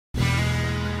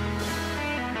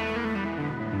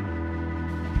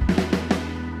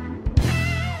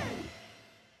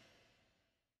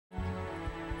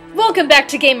Welcome back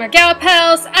to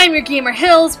GamerGalPals. I'm your Gamer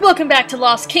Hills. Welcome back to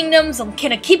Lost Kingdoms. I'm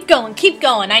gonna keep going.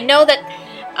 I know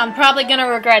that I'm probably gonna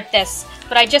regret this,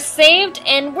 but I just saved,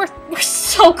 and we're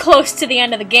so close to the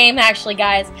end of the game, actually,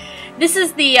 guys. This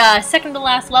is the second to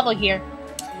last level here.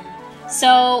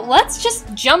 So let's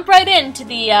just jump right into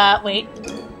the wait.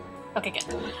 Okay, good.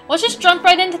 Let's just jump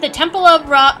right into the Temple of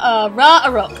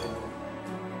Ruh-Arok.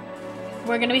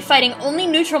 We're gonna be fighting only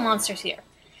neutral monsters here.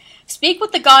 Speak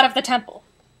with the god of the temple.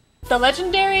 The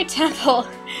legendary temple.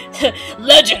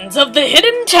 Legends of the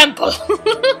Hidden Temple.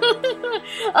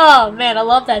 Oh man, I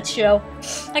love that show.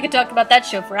 I could talk about that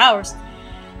show for hours.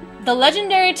 The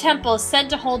legendary temple is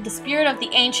said to hold the spirit of the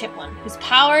Ancient One, whose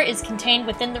power is contained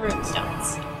within the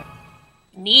runestones.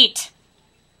 Neat.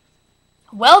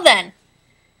 Well then,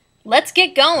 let's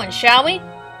get going, shall we?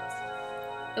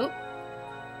 Oop.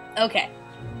 Okay.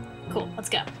 Cool, let's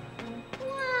go.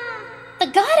 The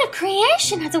god of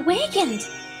creation has awakened!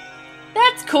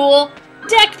 That's cool.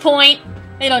 Deck point.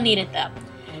 They don't need it, though.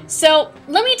 So,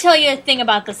 let me tell you a thing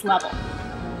about this level.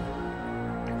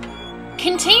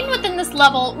 Contained within this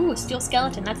level... Ooh, a steel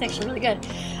skeleton. That's actually really good.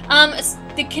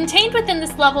 Contained within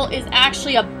this level is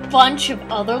actually a bunch of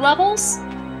other levels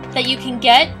that you can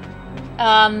get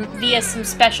via some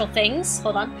special things.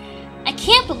 Hold on. I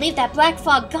can't believe that black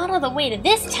fog got all the way to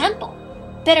this temple.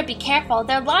 Better be careful.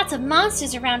 There are lots of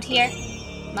monsters around here.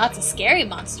 Lots of scary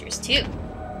monsters, too.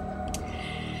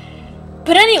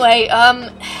 But anyway,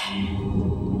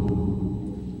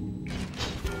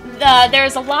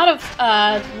 there's a lot of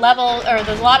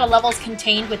there's a lot of levels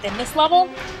contained within this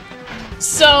level.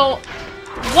 So,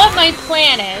 what my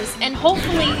plan is, and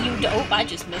hopefully you don't... I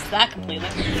just missed that completely.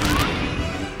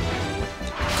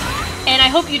 And I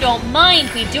hope you don't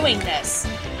mind me doing this,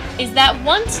 is that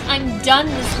once I'm done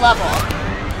this level,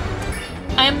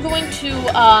 I'm going to,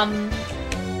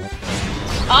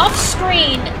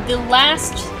 off-screen the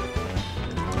last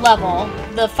level,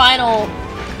 the final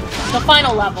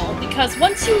level, because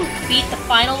once you beat the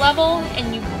final level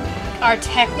and you are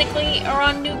technically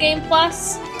on New Game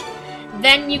Plus,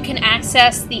 then you can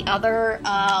access the other,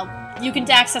 you can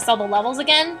access all the levels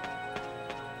again,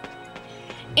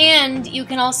 and you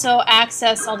can also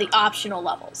access all the optional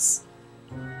levels.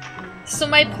 So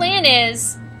my plan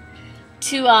is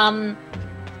to,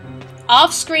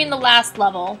 off-screen the last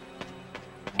level,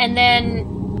 and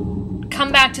then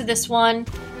come back to this one,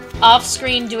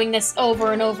 off-screen doing this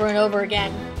over and over and over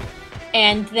again,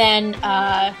 and then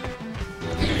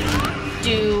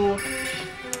do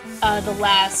the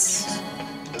last,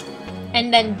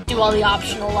 and then do all the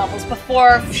optional levels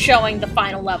before showing the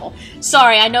final level.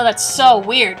 Sorry, I know that's so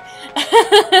weird.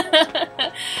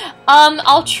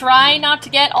 I'll try not to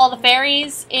get all the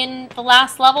fairies in the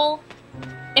last level.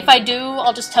 If I do,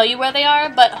 I'll just tell you where they are,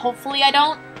 but hopefully I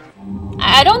don't.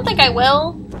 I don't think I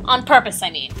will. On purpose, I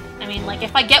mean. Like,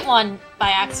 if I get one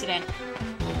by accident,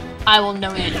 I will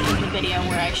note it in the video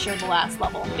where I show the last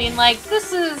level. Being like,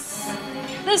 this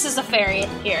is a fairy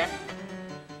here.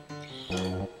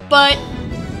 But,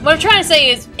 what I'm trying to say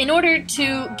is, in order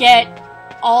to get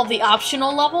all the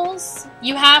optional levels,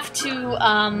 you have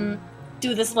to,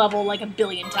 do this level like 1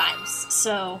 billion times.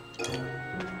 So,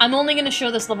 I'm only going to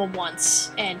show this level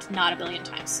once, and not 1 billion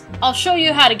times. I'll show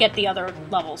you how to get the other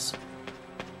levels.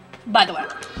 By the way,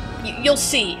 you'll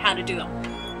see how to do them.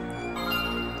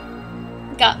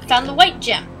 Found the white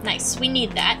gem. Nice, we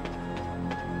need that.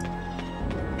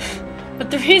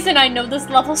 But the reason I know this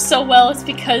level so well is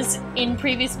because in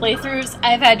previous playthroughs,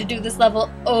 I've had to do this level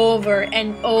over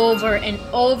and over and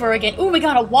over again. Ooh, we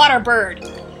got a water bird.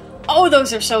 Oh,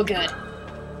 those are so good.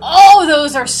 Oh,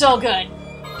 those are so good.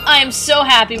 I am so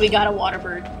happy we got a water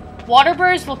bird. Water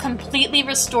birds will completely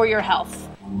restore your health.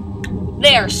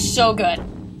 They are so good.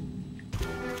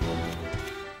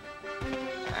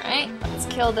 Alright, let's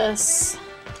kill this.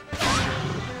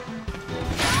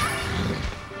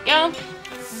 Go.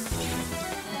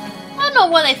 I don't know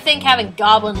what I think having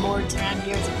goblin lords around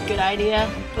here is a good idea,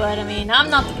 but I mean, I'm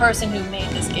not the person who made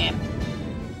this game.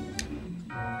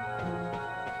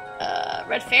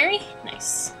 Red fairy?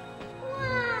 Nice.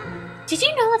 Did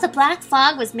you know that the black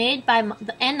fog was made by,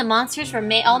 and the monsters were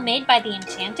all made by the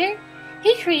enchanter?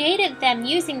 He created them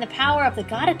using the power of the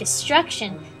god of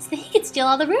destruction so that he could steal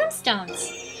all the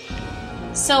runestones.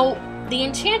 So, the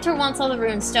enchanter wants all the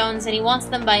runestones, and he wants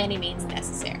them by any means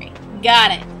necessary.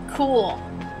 Got it. Cool.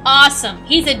 Awesome.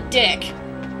 He's a dick.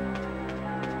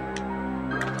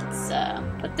 Let's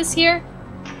put this here.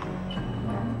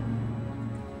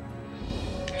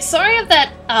 Sorry if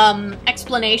that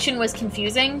explanation was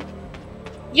confusing.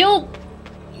 You'll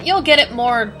get it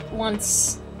more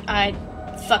once I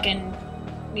fucking,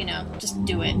 you know, just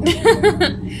do it.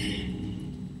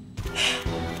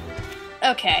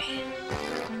 Okay.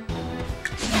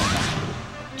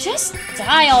 Just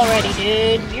die already,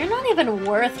 dude. You're not even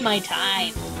worth my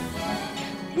time.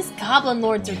 These Goblin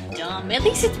Lords are dumb. At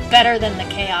least it's better than the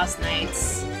Chaos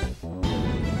Knights.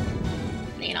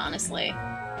 I mean, honestly.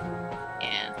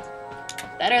 Yeah.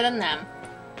 Better than them.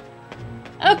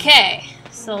 Okay.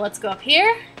 So let's go up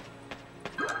here.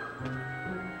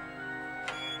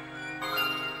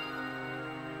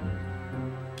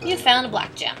 You found a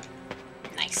black gem.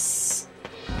 Nice.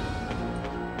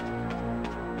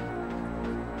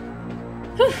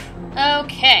 Whew.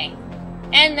 Okay.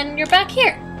 And then you're back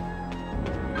here.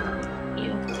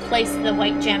 You place the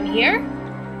white gem here.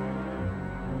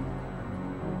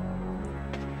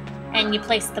 And you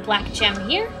place the black gem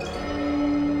here.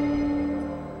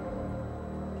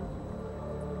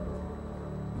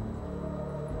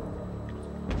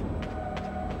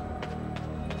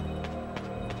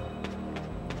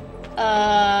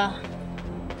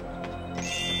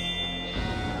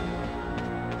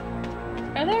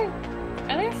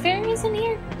 Are there fairies in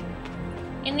here?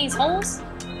 In these holes?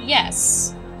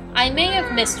 Yes. I may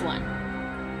have missed one.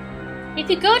 If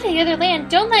you go to the other land,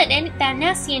 don't let that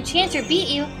nasty enchanter beat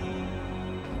you.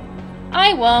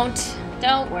 I won't.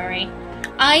 Don't worry.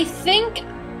 I think...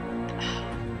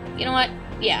 You know what?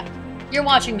 Yeah. You're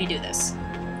watching me do this.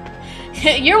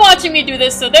 You're watching me do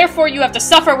this, so therefore you have to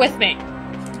suffer with me.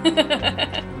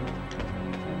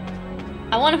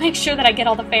 I want to make sure that I get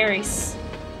all the fairies.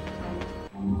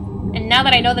 And now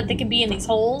that I know that they can be in these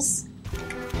holes...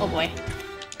 Oh boy.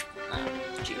 Oh,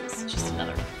 jeez. Just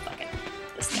another fucking...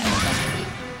 This guy.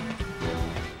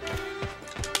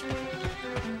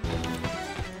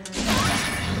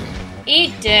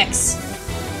 Eat dicks.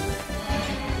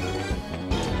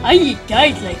 I eat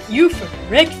guys like you for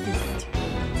breakfast.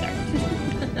 Sorry.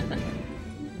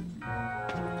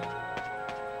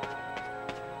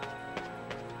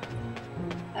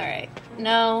 Alright.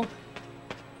 No.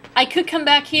 I could come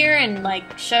back here and,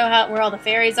 like, show where all the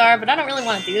fairies are, but I don't really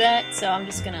want to do that, so I'm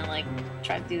just gonna, like,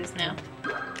 try to do this now.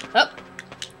 Oh!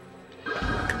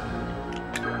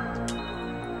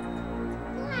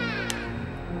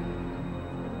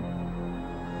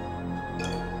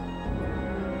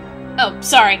 Oh,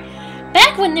 sorry.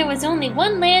 Back when there was only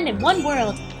one land and one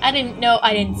world. I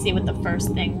didn't see what the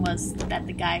first thing was that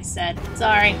the guy said.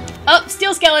 Sorry. Oh,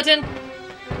 steel skeleton!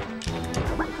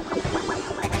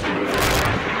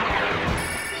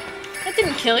 That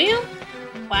didn't kill you?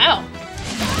 Wow.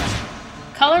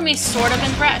 Color me sort of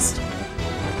impressed.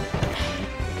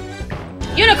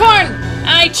 Unicorn!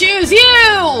 I choose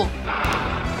you!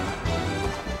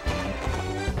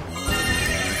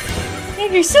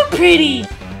 Man, you're so pretty!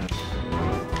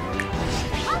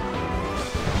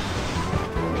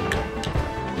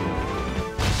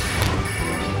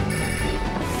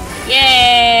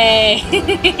 Yay!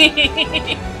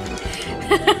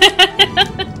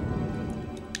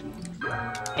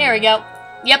 There we go.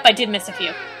 Yep, I did miss a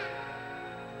few.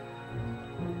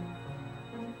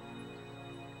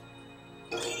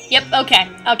 Yep, okay,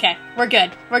 okay. We're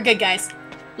good. We're good, guys.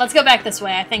 Let's go back this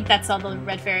way. I think that's all the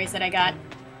red fairies that I got.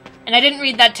 And I didn't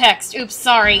read that text. Oops,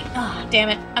 sorry. Oh, damn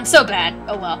it. I'm so bad.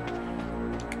 Oh well.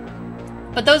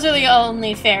 But those are the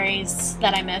only fairies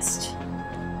that I missed.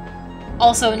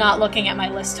 Also not looking at my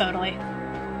list totally.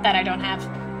 That I don't have.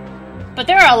 But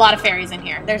there are a lot of fairies in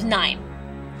here. There's 9.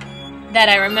 That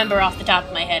I remember off the top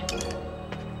of my head.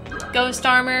 Ghost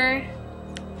armor.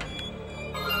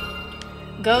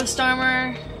 Ghost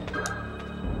armor.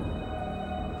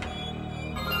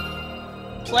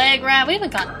 Plague rat. We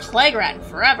haven't gotten plague rat in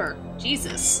forever.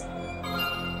 Jesus.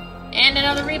 And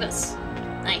another rebus.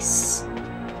 Nice.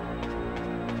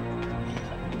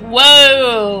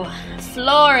 Whoa!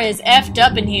 Floor is effed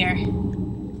up in here.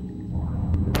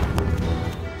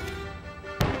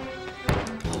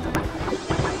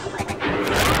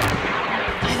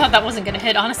 I thought that wasn't gonna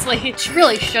hit, honestly. It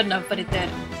really shouldn't have, but it did.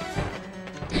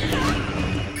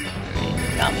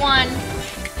 Alright, got one.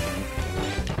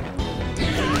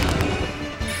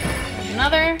 There's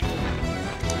another.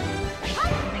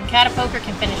 And Catapoker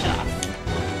can finish it off.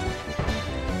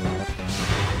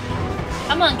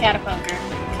 Come on, Catapoker.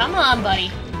 Come on,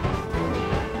 buddy.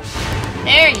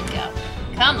 There you go.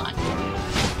 Come on.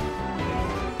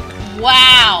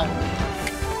 Wow.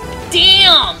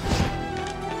 Damn!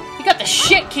 You got the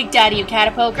shit kicked out of you,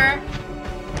 Catapoker.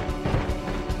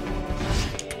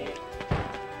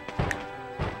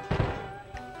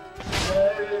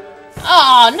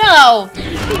 Oh no!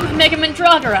 Mega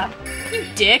Mandragora. You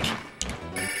dick.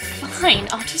 Fine,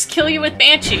 I'll just kill you with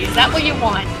Banshee. Is that what you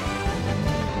want?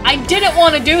 I didn't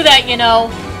want to do that, you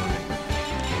know.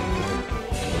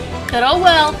 But oh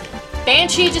well.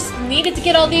 Banshee just needed to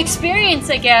get all the experience,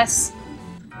 I guess.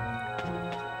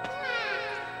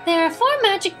 There are 4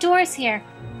 magic doors here.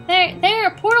 There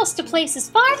are portals to places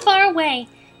far, far away.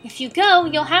 If you go,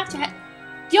 you'll have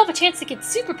a chance to get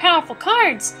super powerful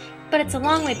cards, but it's a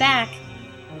long way back.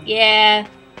 Yeah.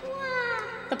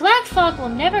 The black fog will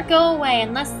never go away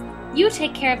unless you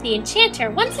take care of the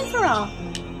enchanter once and for all.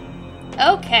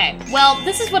 Okay, well,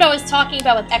 this is what I was talking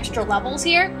about with extra levels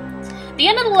here. The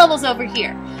end of the level's over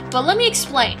here, but let me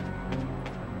explain.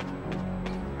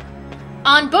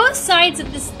 On both sides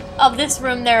of this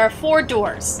room, there are 4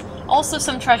 doors, also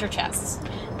some treasure chests.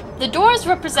 The doors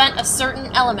represent a certain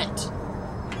element.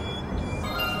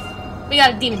 We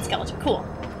got a demon skeleton, cool.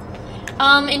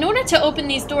 In order to open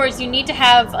these doors, you need to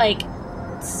have, like,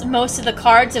 most of the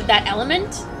cards of that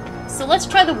element. So let's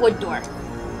try the wood door.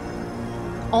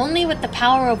 Only with the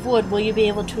power of wood will you be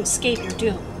able to escape your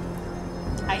doom.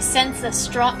 I sense the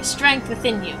strength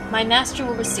within you. My master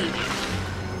will receive you.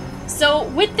 So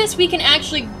with this, we can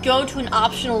actually go to an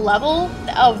optional level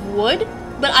of wood,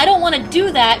 but I don't want to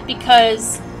do that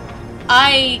because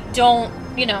I don't,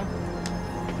 you know...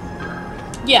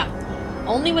 Yeah.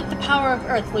 Only with the power of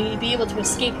earth will you be able to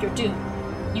escape your doom.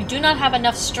 You do not have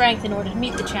enough strength in order to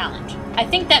meet the challenge. I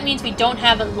think that means we don't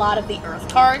have a lot of the earth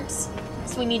cards,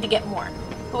 so we need to get more.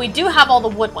 But we do have all the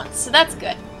wood ones, so that's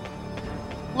good.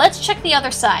 Let's check the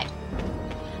other side.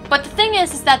 But the thing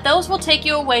is that those will take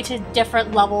you away to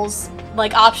different levels,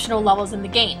 like optional levels in the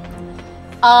game.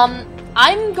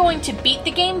 I'm going to beat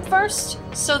the game first,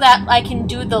 so that I can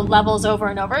do the levels over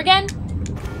and over again.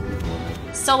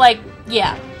 So, like,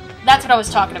 yeah, that's what I was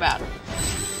talking about.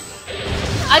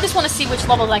 I just want to see which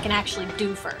levels I can actually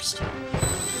do first.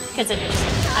 Because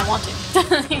I want to.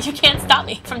 You can't stop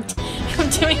me from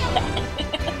doing that.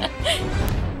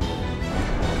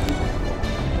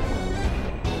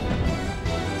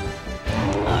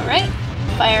 Alright.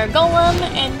 Fire Golem,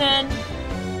 and then...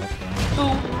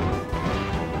 Boom.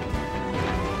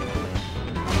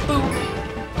 Boom.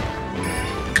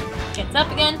 Gets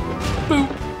up again. Boom.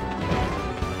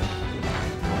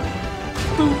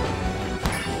 Boom.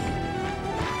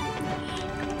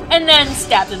 And then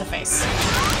stabbed in the face.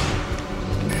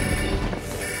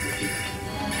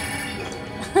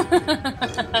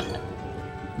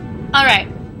 Alright,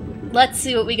 let's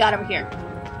see what we got over here.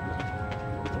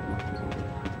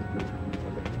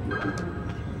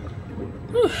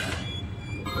 Whew.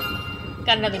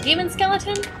 Got another demon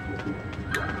skeleton.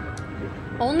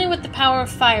 Only with the power of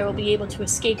fire will be able to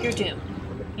escape your doom.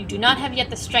 You do not have yet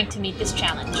the strength to meet this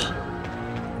challenge.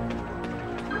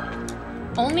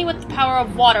 Only with the power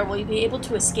of water will you be able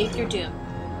to escape your doom.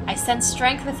 I sense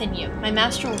strength within you. My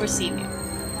master will receive you.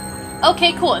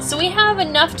 Okay, cool. So we have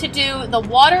enough to do the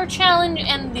water challenge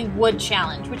and the wood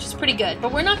challenge, which is pretty good.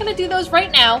 But we're not going to do those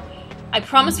right now. I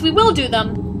promise we will do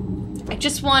them. I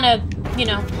just want to, you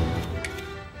know,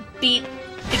 beat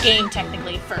the game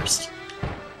technically first.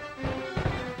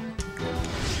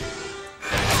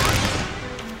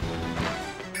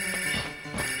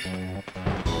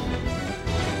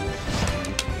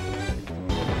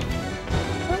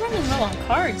 On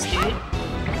cards, dude.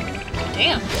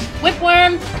 Damn.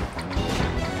 Whipworm!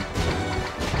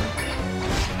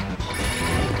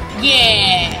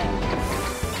 Yeah!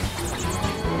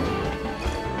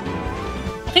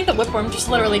 I think the Whipworm just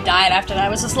literally died after that. I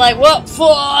was just like, what?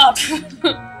 Fuck!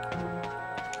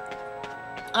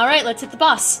 Alright, let's hit the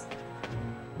boss.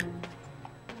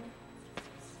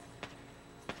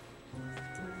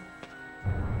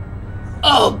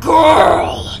 Oh,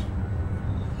 girl!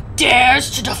 Dares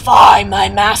to defy my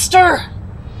master?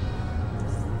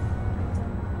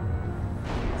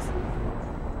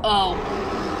 Oh.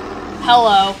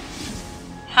 Hello.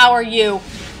 How are you?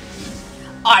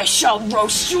 I shall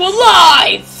roast you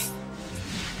alive!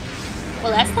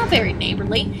 Well, that's not very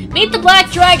neighborly. Meet the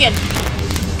Black Dragon!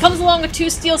 Comes along with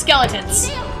 2 steel skeletons.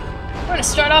 We're gonna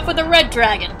start off with a red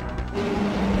dragon.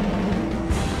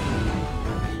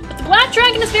 But the Black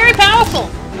Dragon is very powerful!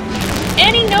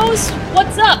 And he knows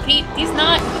what's up. He's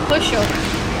not a pushover.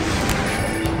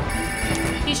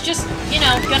 He's just, you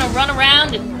know, gonna run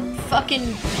around and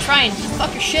fucking try and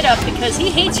fuck your shit up because he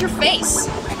hates your face.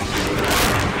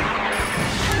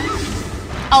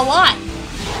 A lot.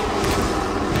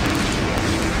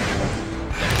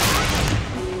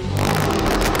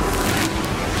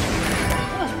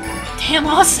 That was damn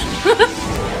awesome.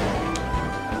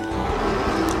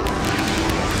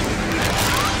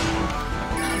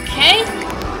 Okay.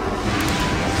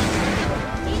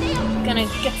 Gonna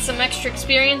get some extra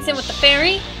experience in with the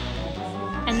fairy.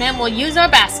 And then we'll use our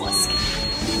basilisk.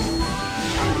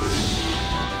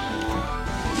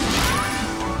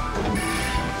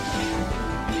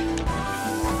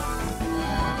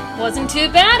 Wasn't too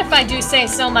bad if I do say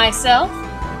so myself.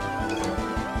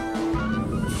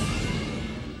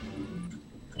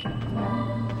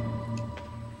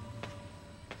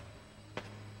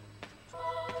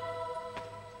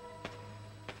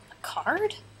 A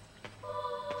card?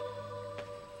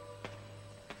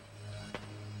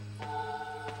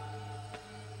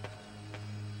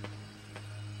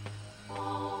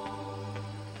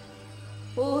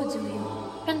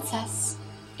 Princess,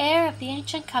 heir of the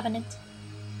ancient covenant,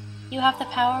 you have the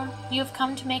power. You have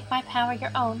come to make my power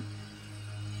your own.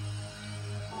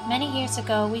 Many years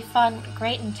ago, we fought a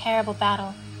great and terrible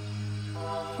battle.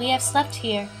 We have slept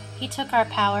here. He took our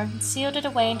power and sealed it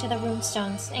away into the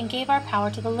runestones and gave our power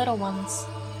to the little ones.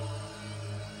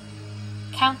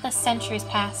 Countless centuries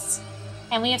passed,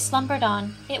 and we have slumbered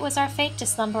on. It was our fate to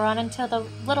slumber on until the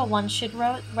little ones should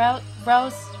rouse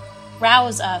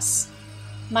us.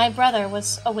 My brother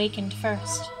was awakened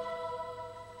first.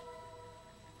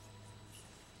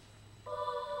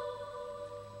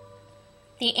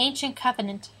 The ancient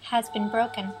covenant has been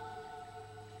broken.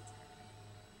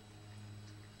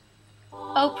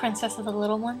 O Princess of the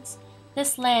Little Ones,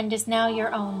 this land is now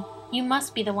your own. You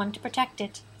must be the one to protect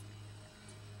it.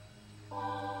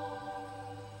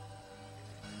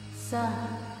 Sir.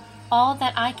 All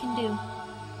that I can do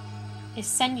is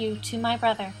send you to my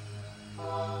brother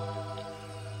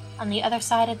on the other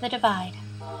side of the divide.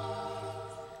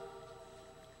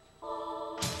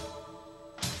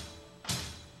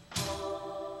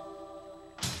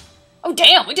 Oh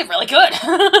damn, we did really good!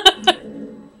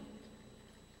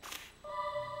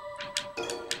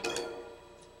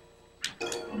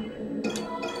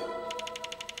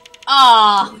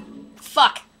 Ah,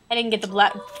 fuck. I didn't get the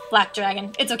black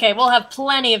dragon. It's okay, we'll have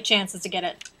plenty of chances to get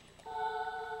it.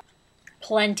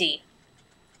 Plenty.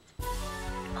 A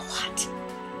lot.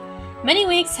 Many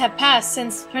weeks have passed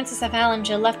since Princess Avalanche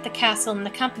left the castle in the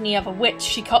company of a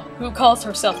witch who calls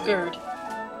herself Gerd.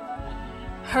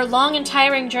 Her long and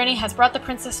tiring journey has brought the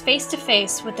princess face to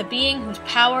face with the being whose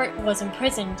power was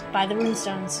imprisoned by the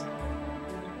runestones.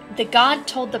 The god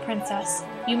told the princess,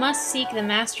 "You must seek the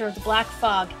master of the black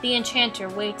fog. The enchanter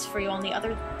waits for you in the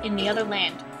other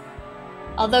land."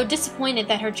 Although disappointed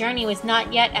that her journey was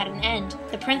not yet at an end,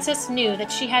 the princess knew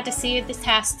that she had to see this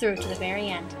task through to the very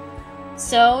end.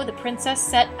 So the princess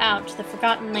set out to the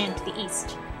forgotten land to the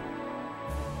east.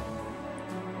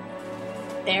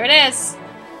 There it is!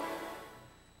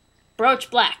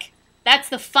 Brooch Black. That's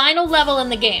the final level in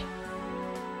the game.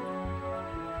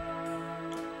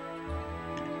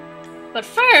 But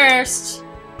first,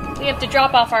 we have to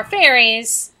drop off our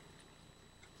fairies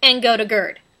and go to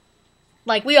Gerd.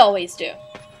 Like we always do.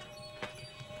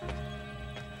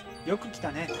 よく来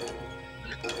たね.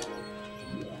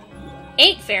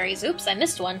 8 fairies. Oops, I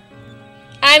missed one.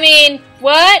 I mean,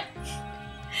 what?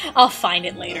 I'll find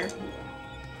it later.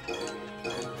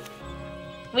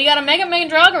 We got a Mega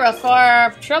Mandragora for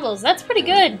our troubles. That's pretty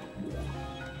good.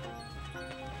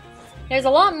 There's a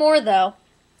lot more, though.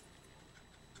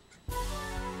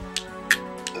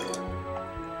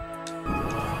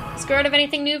 Is Gerd have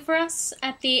anything new for us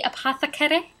at the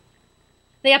apothecary?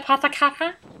 The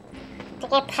apothecary? The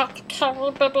apothecary?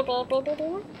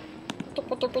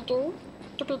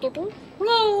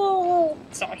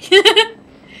 Sorry.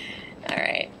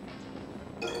 Alright.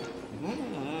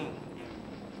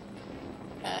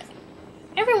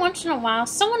 Every once in a while,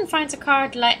 someone finds a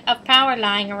card of power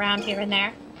lying around here and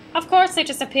there. Of course, they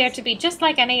just appear to be just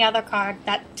like any other card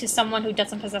that to someone who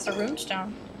doesn't possess a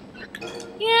runestone.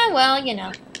 Yeah, well, you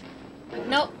know.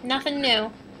 Nope, nothing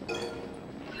new.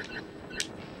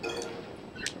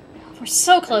 We're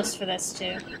so close for this,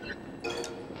 too.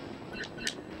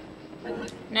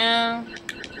 No.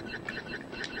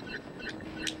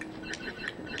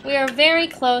 We are very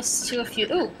close to a few...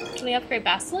 Ooh, can we upgrade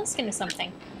Basilisk into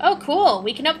something? Oh, cool.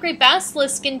 We can upgrade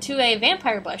Basilisk into a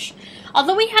Vampire Bush.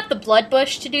 Although we have the Blood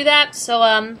Bush to do that, so,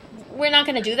 we're not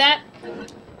going to do that.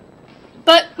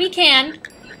 But we can.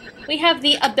 We have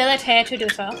the ability to do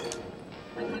so.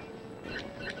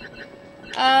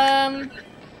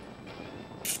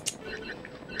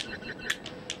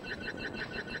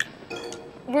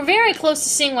 We're very close to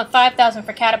seeing what 5,000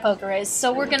 for Catapoker is,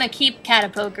 so we're going to keep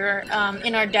Catapoker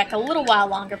in our deck a little while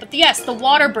longer. But yes, the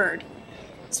Water Bird.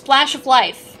 Splash of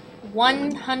Life.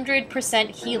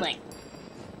 100% healing.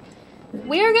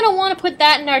 We're going to want to put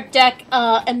that in our deck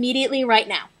immediately right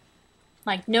now.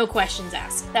 Like, no questions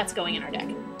asked. That's going in our deck.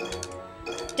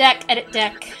 Deck, edit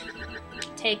deck.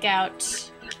 Take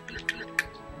out...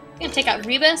 I'm going to take out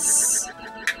Rebus.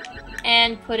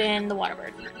 And put in the Water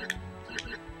Bird.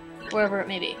 Wherever it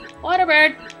may be.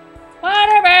 Waterbird!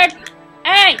 Waterbird!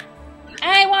 Hey!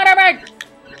 Hey, Waterbird!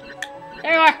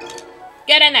 There you are.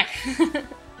 Get in there.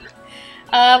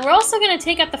 We're also going to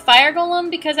take out the fire golem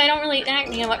because I don't really...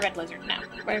 You know what? Red lizard. No.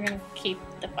 We're going to keep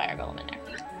the fire golem in there.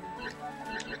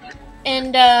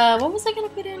 And, what was I going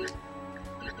to put in?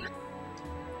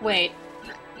 Wait.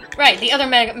 Right, the other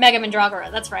Mega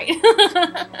Mandragora. That's right.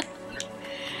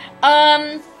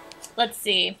 Let's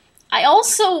see. I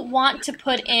also want to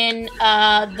put in,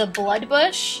 the blood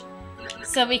bush,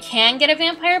 so we can get a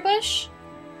vampire bush.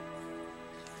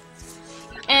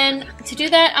 And to do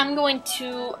that, I'm going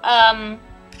to, I'm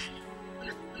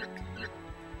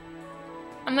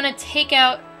gonna take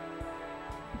out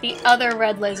the other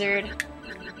red lizard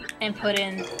and put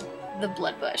in the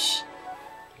blood bush.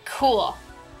 Cool.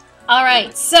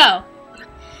 Alright, so,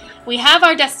 we have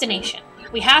our destination.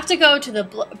 We have to go to the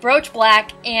Brooch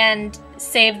Black and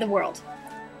save the world.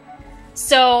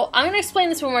 So, I'm going to explain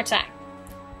this one more time.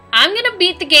 I'm going to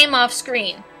beat the game off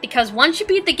screen, because once you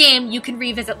beat the game, you can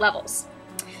revisit levels.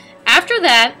 After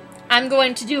that, I'm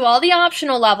going to do all the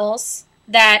optional levels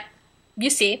that you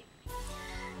see,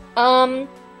 that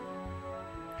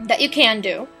you can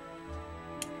do.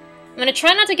 I'm going to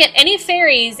try not to get any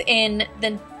fairies in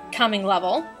the coming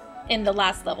level, in the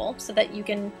last level, so that you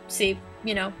can see,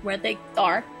 you know, where they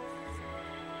are.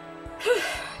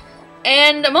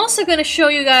 And I'm also going to show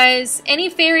you guys any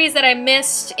fairies that I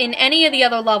missed in any of the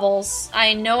other levels.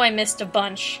 I know I missed a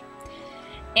bunch.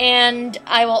 And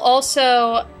I will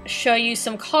also show you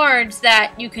some cards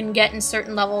that you can get in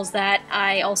certain levels that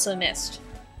I also missed.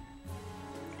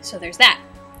 So there's that.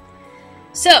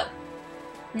 So,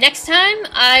 next time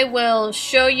I will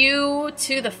show you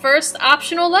to the first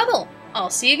optional level. I'll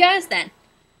see you guys then.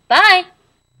 Bye!